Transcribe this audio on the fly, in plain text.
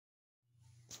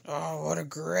Oh, what a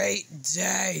great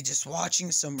day, just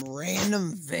watching some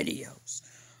random videos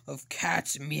of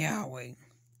cats meowing.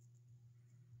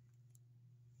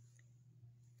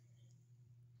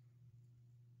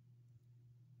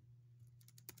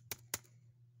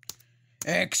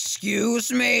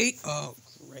 Excuse me? Oh,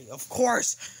 great. Of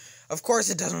course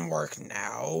it doesn't work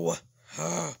now.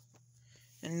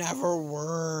 It never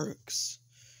works.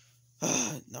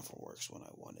 It never works when I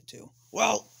want it to.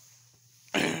 Well,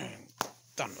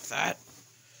 done with that.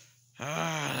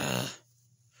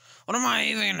 What am I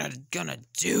even gonna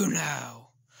do now?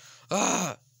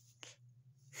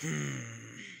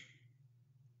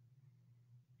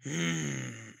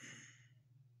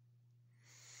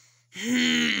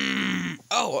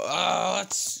 Oh,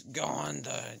 let's go on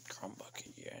the Chromebook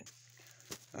again.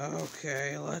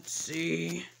 Okay, let's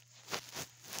see.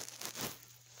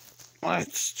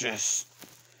 Let's just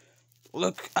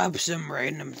look up some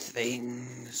random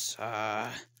things.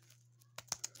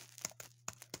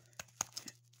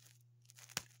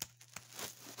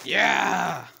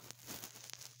 Yeah!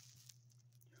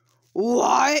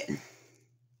 What?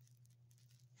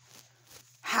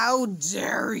 How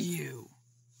dare you?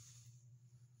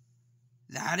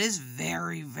 That is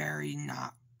very, very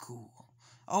not cool.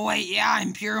 Oh wait, yeah,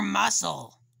 I'm pure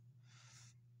muscle.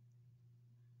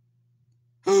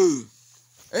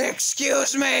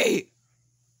 Excuse me!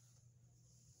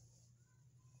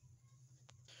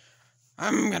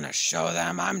 I'm gonna show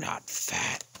them I'm not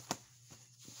fat.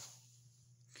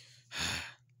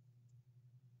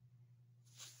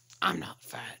 I'm not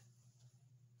fat.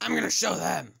 I'm gonna show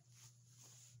them.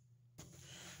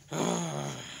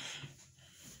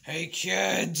 Hey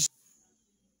kids,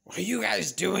 what are you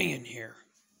guys doing in here?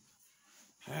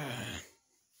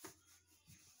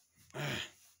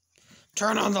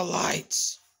 Turn on the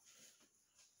lights.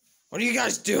 What are you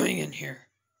guys doing in here?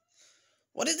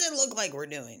 What does it look like we're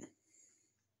doing?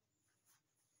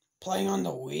 Playing on the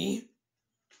Wii?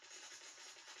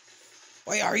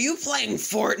 Wait, are you playing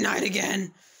Fortnite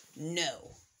again?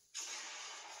 No.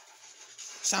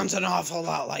 Sounds an awful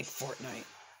lot like Fortnite.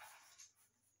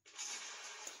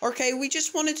 Okay, we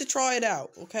just wanted to try it out,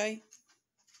 okay?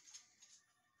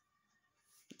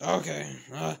 Okay,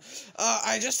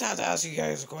 I just have to ask you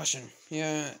guys a question.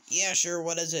 Yeah, sure,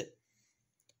 what is it?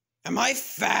 Am I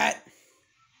fat?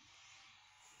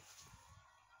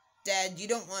 Dad, you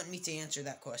don't want me to answer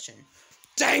that question.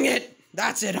 Dang it!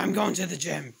 That's it, I'm going to the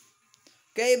gym.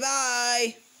 Okay,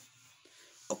 bye!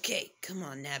 Okay, come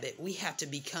on, Nabbit, we have to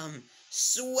become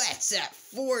sweats at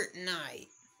Fortnite.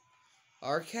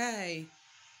 Okay.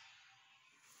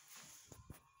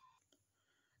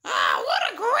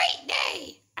 What a great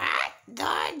day! At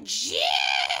the gym!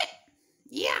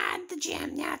 Yeah, at the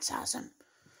gym, that's awesome.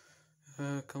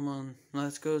 Come on,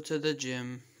 let's go to the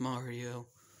gym, Mario.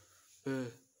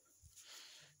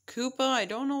 Koopa, I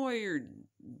don't know why you're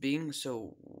being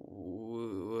so...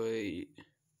 Wait.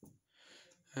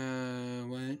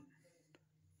 What?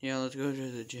 Yeah, let's go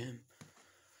to the gym.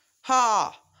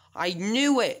 Ha! I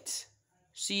knew it!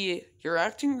 See, you're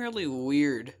acting really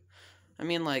weird. I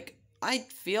mean, like, I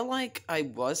feel like I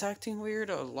was acting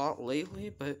weird a lot lately,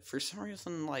 but for some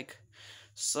reason, like,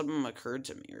 something occurred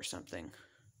to me or something.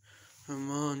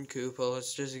 Come on, Koopa,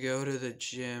 let's just go to the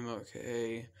gym,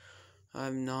 okay? I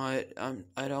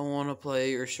don't want to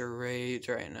play your charades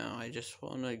right now. I just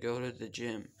want to go to the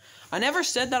gym. I never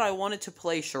said that I wanted to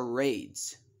play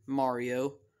charades,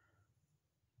 Mario.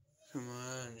 Come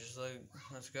on,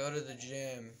 let's go to the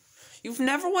gym. You've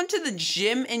never went to the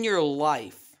gym in your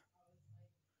life.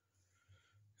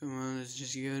 Come on, let's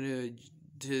just go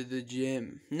to the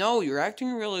gym. No, you're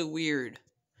acting really weird.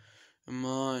 Come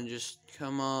on, just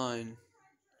come on.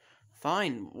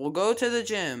 Fine, we'll go to the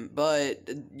gym, but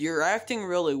you're acting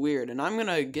really weird, and I'm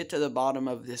gonna get to the bottom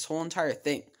of this whole entire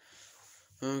thing.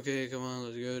 Okay, come on,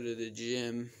 let's go to the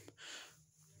gym.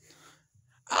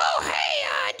 Oh,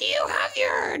 hey, do you have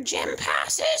your gym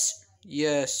passes?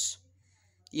 Yes,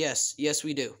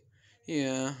 we do.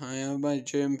 Yeah, I have my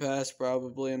gym pass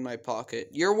probably in my pocket.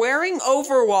 You're wearing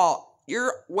overalls.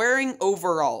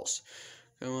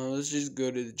 Come on, let's just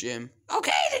go to the gym.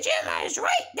 Okay, the gym is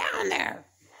right down there.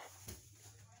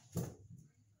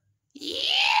 Yeah!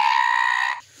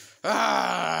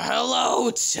 Hello,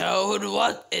 Toad.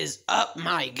 What is up,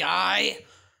 my guy?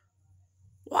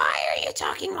 Why are you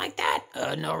talking like that?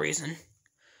 No reason.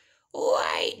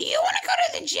 Wait, do you want to go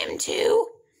to the gym too?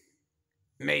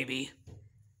 Maybe.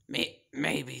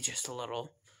 Maybe just a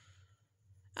little.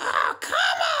 Oh,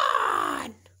 come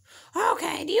on!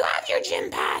 Okay, do you have your gym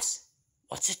pass?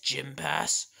 What's a gym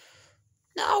pass?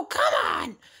 No, come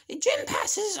on! The gym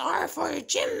passes are for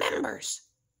gym members.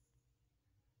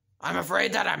 I'm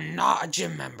afraid that I'm not a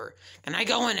gym member. Can I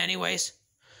go in anyways?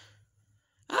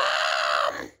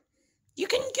 You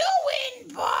can go in,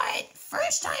 but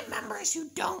first-time members who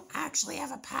don't actually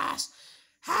have a pass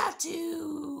have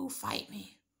to fight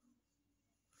me.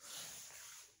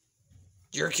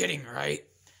 You're kidding, right?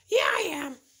 Yeah, I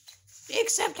am.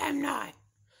 Except I'm not.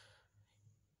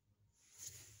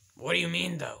 What do you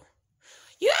mean, though?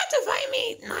 You have to fight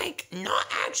me, like, not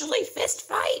actually fist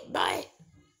fight, but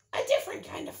a different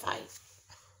kind of fight.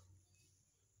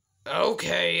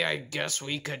 Okay, I guess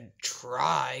we could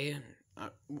try.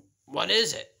 What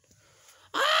is it?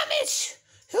 It's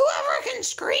whoever can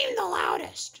scream the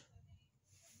loudest.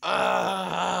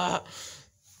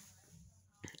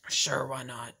 Sure, why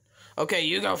not? Okay,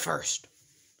 you go first.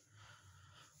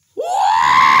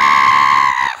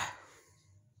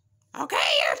 Okay,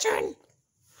 your turn.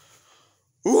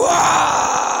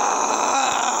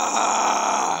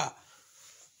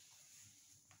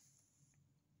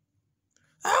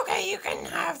 Okay, you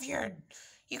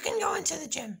can go into the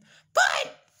gym.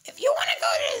 But if you want to go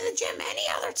to the gym any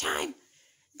other time,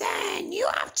 then you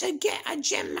have to get a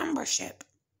gym membership.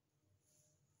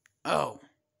 Oh.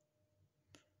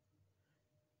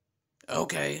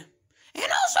 Okay. And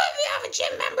also, if you have a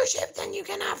gym membership, then you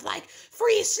can have, like,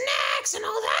 free snacks and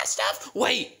all that stuff.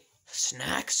 Wait,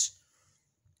 snacks?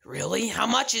 Really? How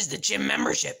much is the gym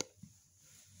membership?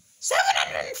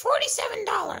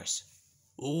 $747.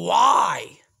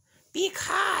 Why?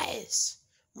 Because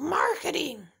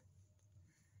marketing.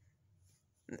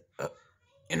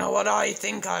 You know what? I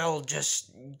think I'll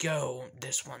just go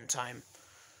this one time.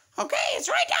 Okay, it's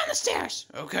right down the stairs.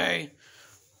 Okay.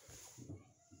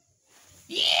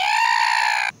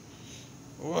 Yeah!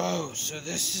 Whoa, so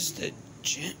this is the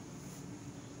gym?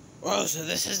 Whoa, so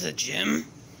this is the gym?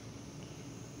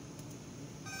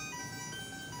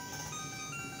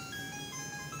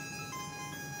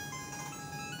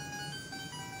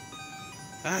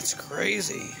 That's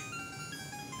crazy.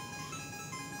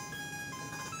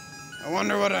 I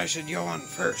wonder what I should go on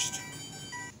first.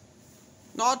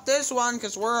 Not this one,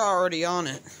 because we're already on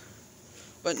it.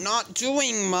 But not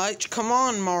doing much. Come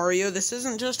on, Mario. This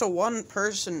isn't just a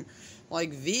one-person,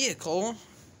 like, vehicle.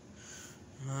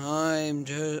 I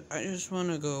just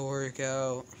want to go work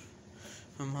out.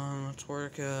 Come on, let's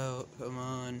work out. Come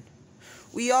on.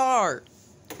 We are.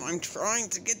 I'm trying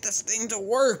to get this thing to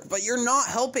work, but you're not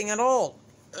helping at all.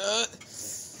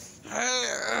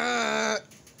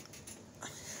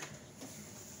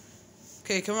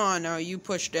 Okay, come on now. You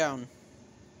push down.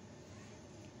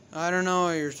 I don't know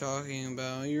what you're talking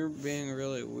about. You're being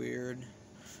really weird.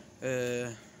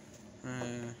 I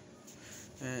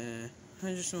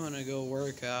just want to go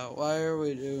work out. Why are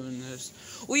we doing this?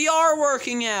 We are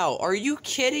working out! Are you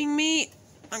kidding me?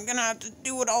 I'm gonna have to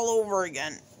do it all over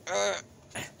again.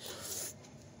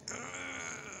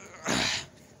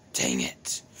 Dang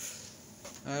it.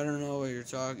 I don't know what you're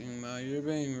talking about. You're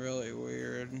being really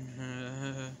weird.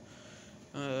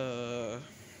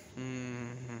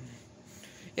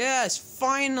 Yes,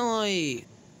 finally!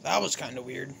 That was kind of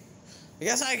weird. I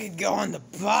guess I could go on the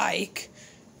bike.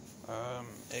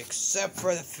 Except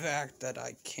for the fact that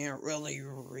I can't really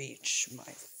reach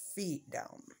my feet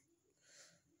down.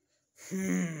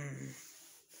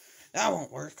 That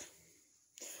won't work.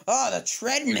 Oh, the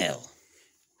treadmill!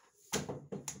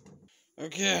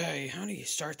 Okay, how do you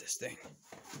start this thing?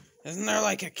 Isn't there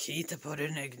like a key to put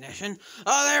in ignition?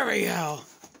 Oh, there we go!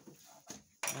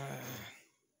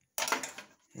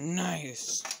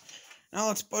 Nice. Now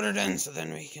let's put it in so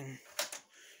then we can,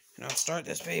 start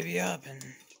this baby up and,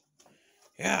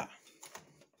 yeah.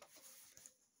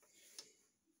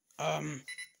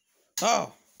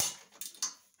 Oh.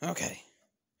 Okay.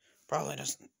 Probably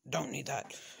don't need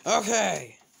that.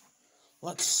 Okay.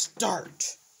 Let's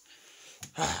start.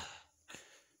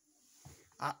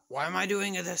 Why am I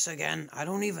doing this again? I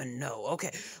don't even know.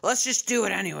 Okay, let's just do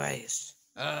it anyways.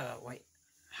 Wait.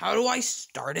 How do I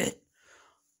start it?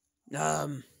 Let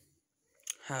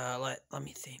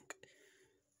me think.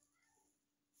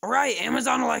 Alright,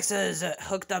 Amazon Alexa is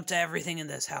hooked up to everything in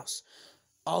this house.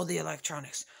 All the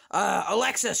electronics.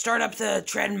 Alexa, start up the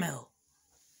treadmill.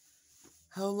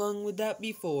 How long would that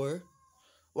be for?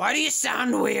 Why do you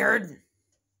sound weird?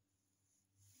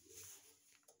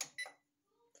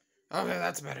 Okay,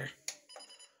 that's better.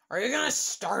 Are you gonna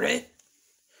start it?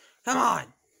 Come on.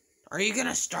 Are you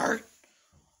gonna start?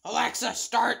 Alexa,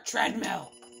 start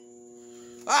treadmill.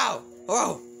 Oh,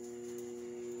 whoa.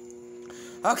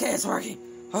 Okay, it's working.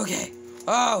 Okay.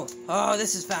 Oh,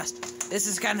 this is fast. This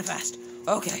is kind of fast.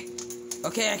 Okay.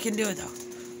 Okay, I can do it though.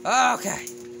 Okay.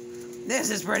 This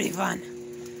is pretty fun.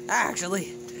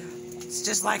 Actually, it's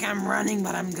just like I'm running,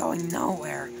 but I'm going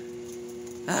nowhere.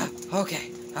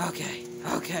 Okay.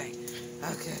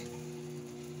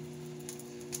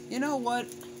 You know what?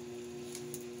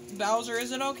 Bowser,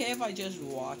 is it okay if I just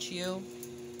watch you?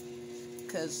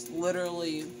 Because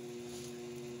literally,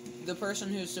 the person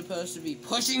who's supposed to be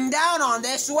pushing down on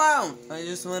this won't. I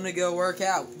just want to go work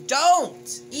out.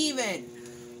 Don't even.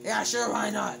 Yeah, sure, why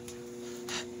not?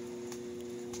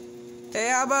 Hey,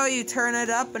 how about you turn it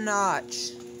up a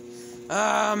notch?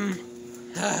 I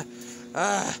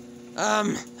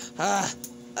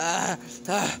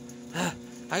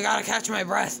gotta catch my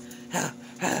breath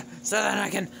so that I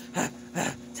can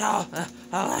tell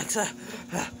Alexa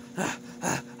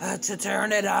to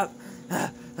turn it up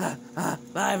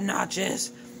 5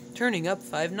 notches. Turning up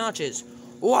 5 notches.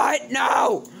 What?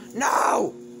 No!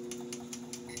 No!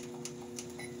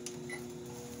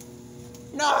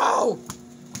 No!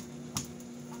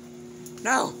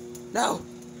 No! No!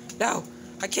 No!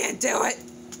 I can't do it!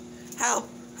 Help!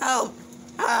 Help!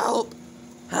 Help!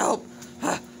 Help!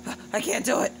 I can't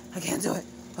do it! I can't do it!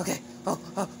 Okay.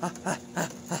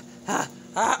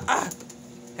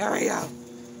 There we go.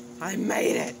 I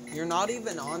made it. You're not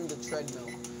even on the treadmill.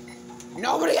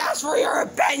 Nobody asked for your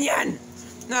opinion!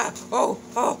 Oh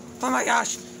my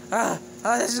gosh.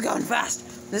 This is going fast.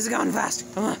 This is going fast.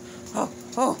 Come on.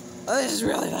 This is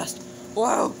really fast.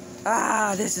 Whoa.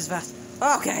 This is fast.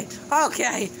 Okay,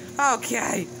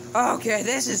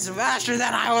 this is faster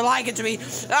than I would like it to be.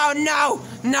 Oh, no.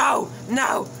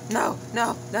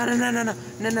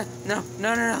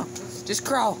 Just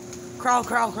crawl. Oh,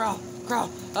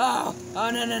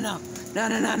 no.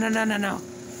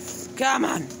 Come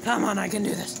on, I can do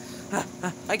this.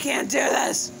 I can't do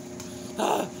this.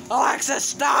 Alexa,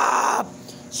 stop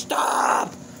it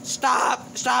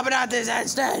at this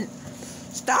instant.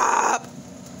 Stop.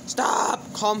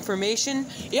 Confirmation.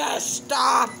 Yes,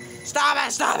 stop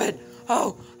it.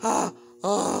 Oh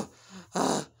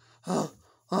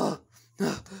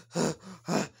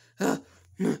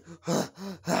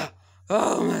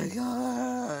my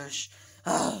gosh.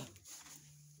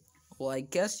 Well, I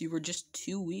guess you were just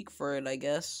too weak for it, I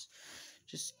guess.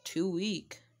 Just too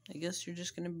weak. I guess you're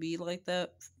just gonna be like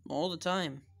that all the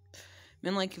time. I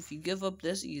mean, like, if you give up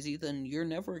this easy, then you're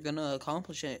never gonna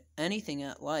accomplish anything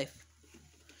at life.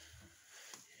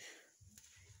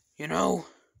 You know,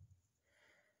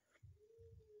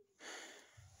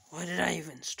 why did I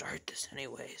even start this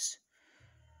anyways?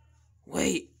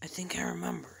 Wait, I think I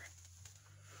remember.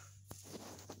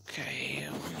 Okay,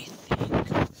 let me think.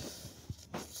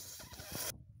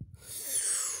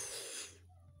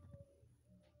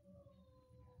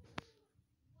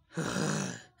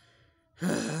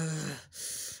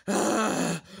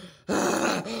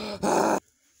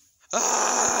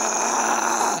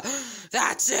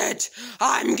 That's it!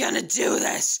 I'm gonna do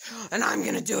this! And I'm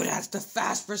gonna do it at the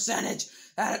fast percentage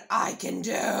that I can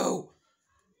do!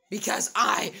 Because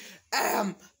I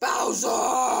am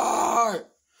Bowser!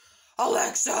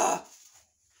 Alexa,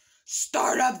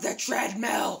 start up the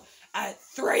treadmill at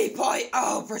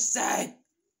 3.0%!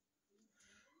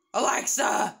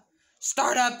 Alexa,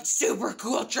 start up super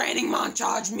cool training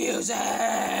montage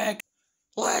music!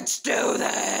 Let's do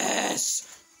this!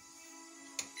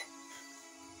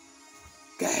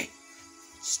 Okay,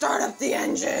 start up the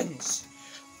engines!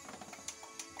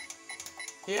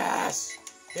 Yes!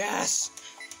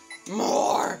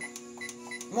 More!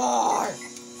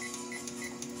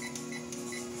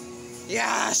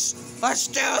 Yes! Let's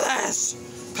do this!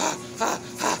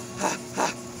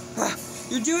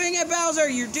 You're doing it, Bowser!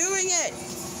 You're doing it!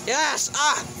 Yes!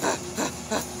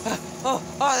 Oh,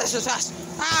 this is fast!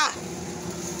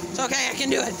 It's okay, I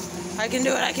can do it! I can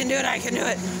do it! I can do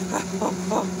this!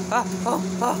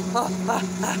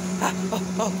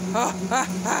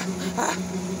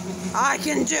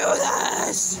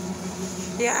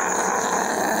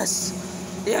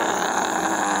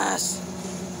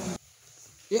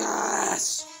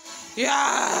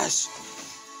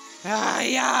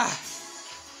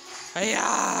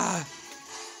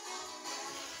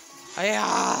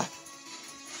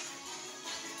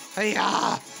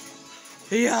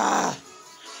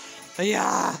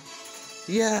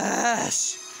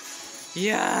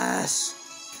 Yes!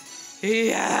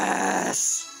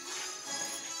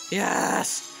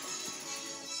 Yes!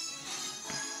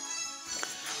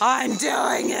 I'm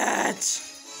doing it!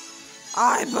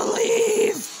 I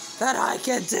believe that I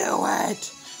can do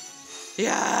it!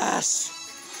 Yes!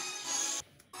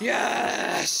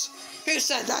 Who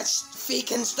said that feet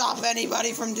can stop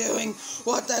anybody from doing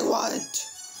what they want?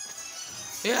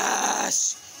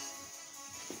 Yes!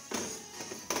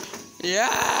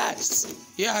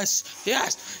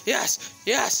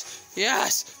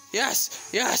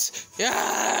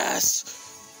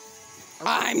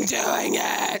 I'm doing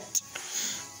it!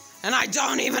 And I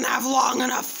don't even have long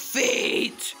enough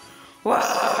feet!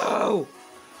 Whoa!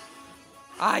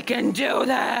 I can do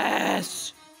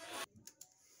this!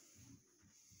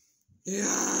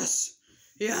 Yes!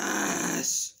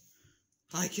 Yes!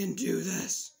 I can do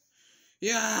this!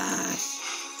 Yes!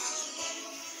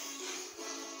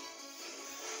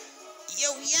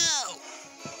 Yo, yo!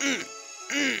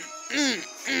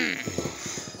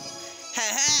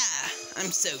 Ha-ha!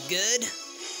 I'm so good.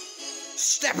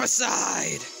 Step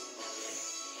aside!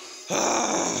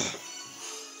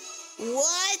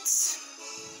 What?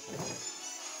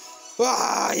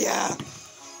 Ah, yeah.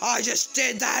 I just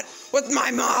did that with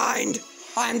my mind.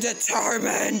 I'm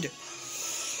determined.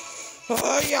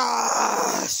 Oh,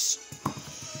 yes.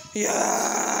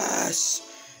 Yes.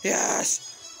 Yes.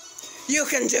 You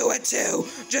can do it too.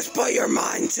 Just put your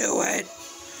mind to it.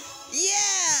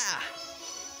 Yeah.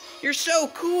 You're so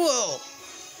cool.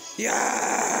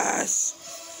 Yes.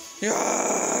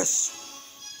 Yes.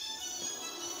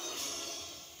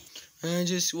 I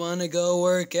just want to go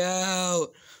work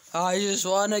out. I just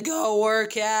want to go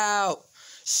work out.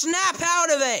 Snap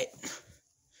out of it.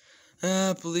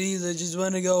 Please, I just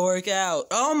want to go work out.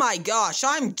 Oh my gosh,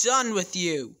 I'm done with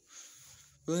you.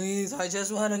 Please, I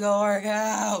just want to go work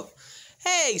out.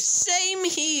 Hey, same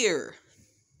here.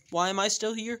 Why am I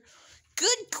still here?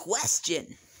 Good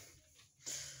question.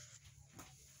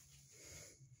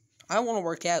 I want to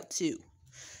work out too.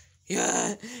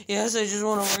 Yeah, yes, I just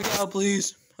want to work out,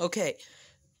 please. Okay,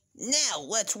 now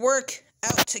let's work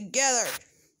out together.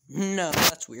 No,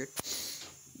 that's weird.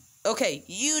 Okay,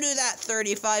 you do that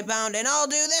 35-pound and I'll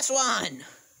do this one.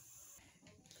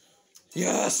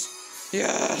 Yes,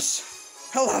 yes.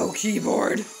 Hello,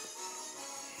 keyboard.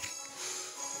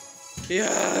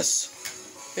 Yes,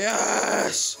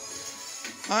 yes.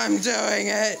 I'm doing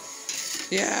it.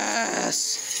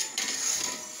 Yes,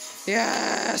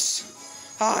 yes.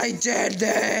 I did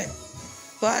it.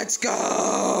 Let's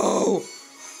go.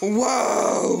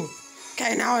 Whoa.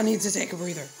 Okay, now I need to take a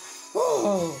breather.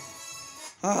 Whoa.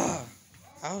 That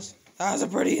was a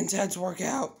pretty intense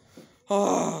workout.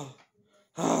 Hey!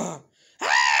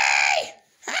 Hey!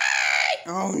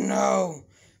 Oh no.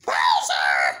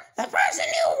 Bowser! The person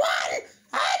who won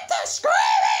at the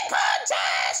screaming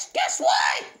contest! Guess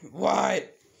what?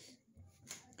 What?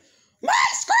 My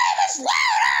scream is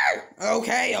louder!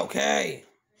 Okay.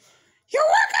 Your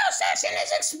workout session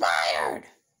is expired!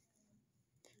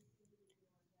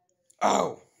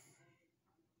 Oh.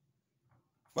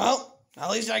 Well, at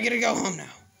least I get to go home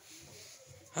now.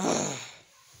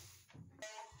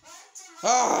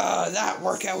 That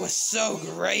workout was so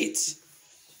great.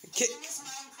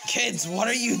 Kids, what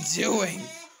are you doing?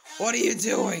 What are you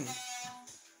doing?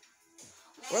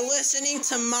 We're listening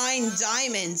to Mine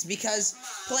Diamonds because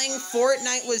playing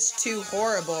Fortnite was too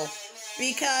horrible.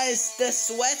 Because the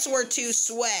sweats were too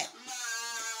sweat.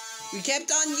 We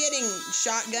kept on getting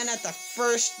shotgun at the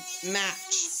first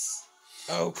match.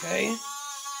 Okay.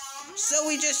 So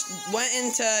we just went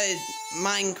into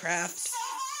Minecraft.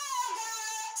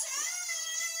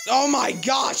 Oh my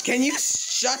gosh, can you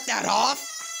shut that off?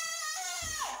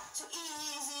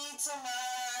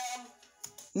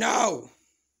 No.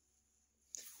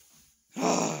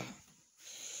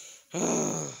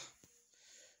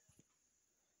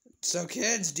 So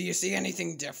kids, do you see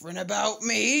anything different about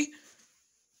me?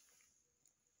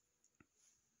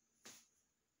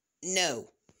 No.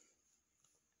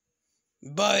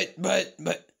 But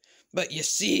you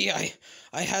see,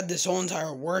 I had this whole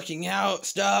entire working out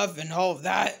stuff and all of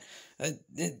that.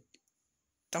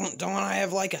 Don't I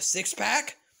have like a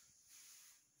six-pack?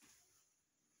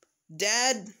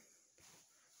 Dad,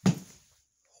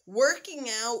 working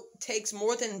out takes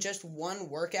more than just one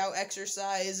workout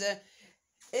exercise.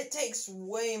 It takes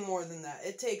way more than that.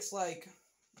 It takes like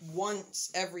once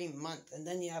every month, and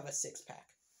then you have a six-pack.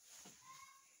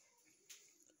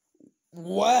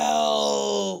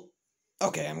 Well,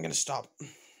 okay, I'm gonna stop.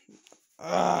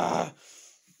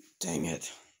 Dang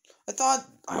it. I thought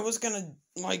I was gonna,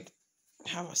 like,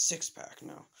 have a six-pack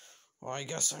now. Well, I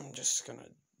guess I'm just gonna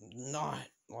not,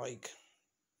 like,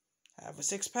 have a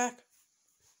six-pack.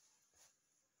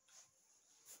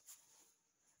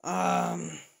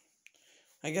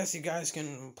 I guess you guys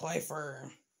can play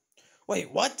for...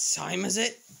 Wait, what time is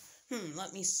it?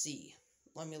 Let me see.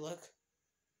 Let me look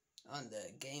on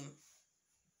the game.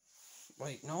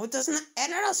 Wait, no, it doesn't. It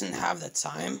doesn't have the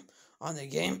time on the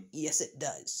game. Yes, it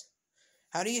does.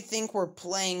 How do you think we're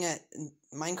playing at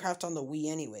Minecraft on the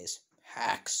Wii anyways?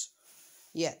 Hacks.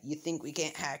 Yeah, you think we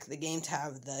can't hack the game to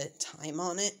have the time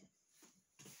on it?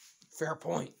 Fair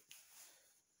point.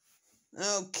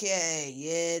 Okay,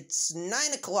 it's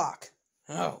 9 o'clock.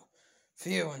 Oh,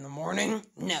 phew, in the morning?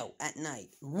 No, at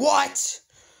night. What?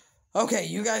 Okay,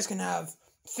 you guys can have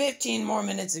 15 more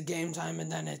minutes of game time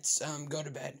and then it's, go to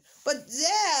bed. But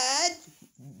Dad!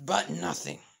 But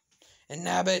nothing. And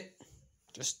Nabbit,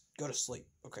 just go to sleep,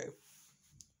 okay?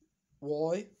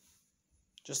 Why?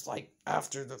 Just like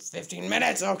after the 15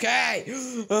 minutes, okay?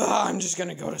 I'm just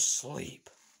gonna go to sleep.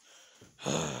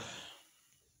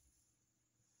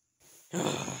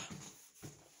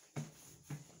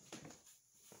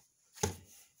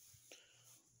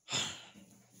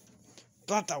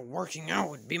 Thought that working out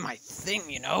would be my thing,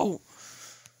 you know?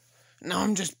 Now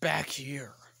I'm just back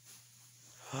here.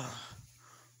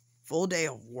 Full day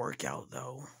of workout,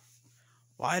 though.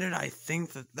 Why did I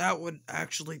think that that would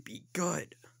actually be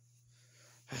good?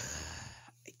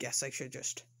 I guess I should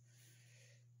just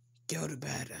go to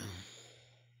bed.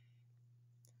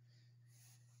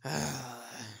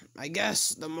 I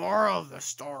guess the moral of the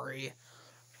story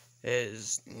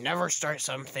is never start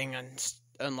something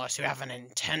unless you have an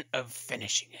intent of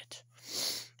finishing it.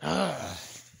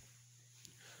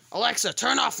 Alexa,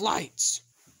 turn off lights.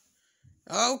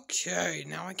 Okay,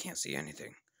 now I can't see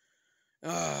anything.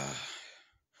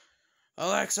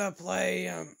 Alexa,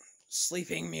 play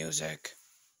sleeping music,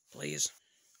 please.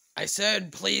 I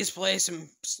said please play some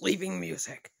sleeping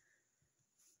music.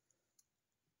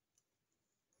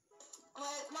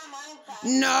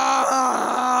 No!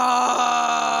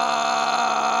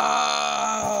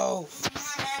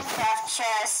 Minecraft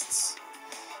chests.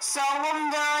 So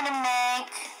I'm gonna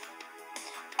make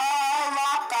a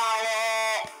lock on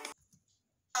it.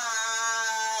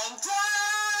 My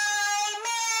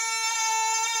diamonds!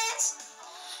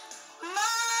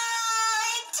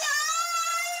 My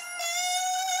diamonds!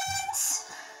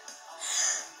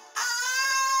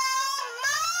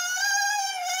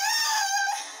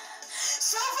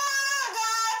 So far I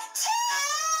got 10.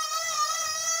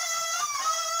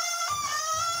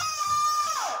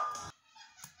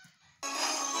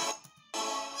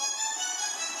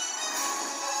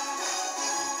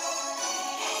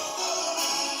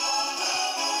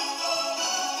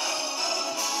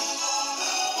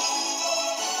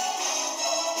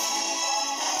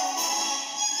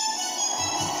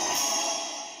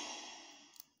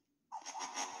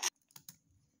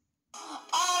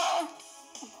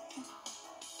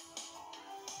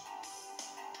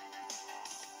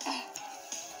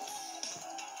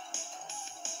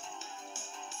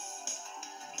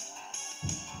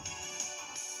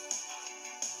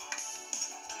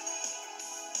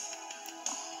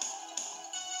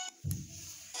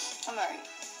 I'm alright.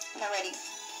 Not ready.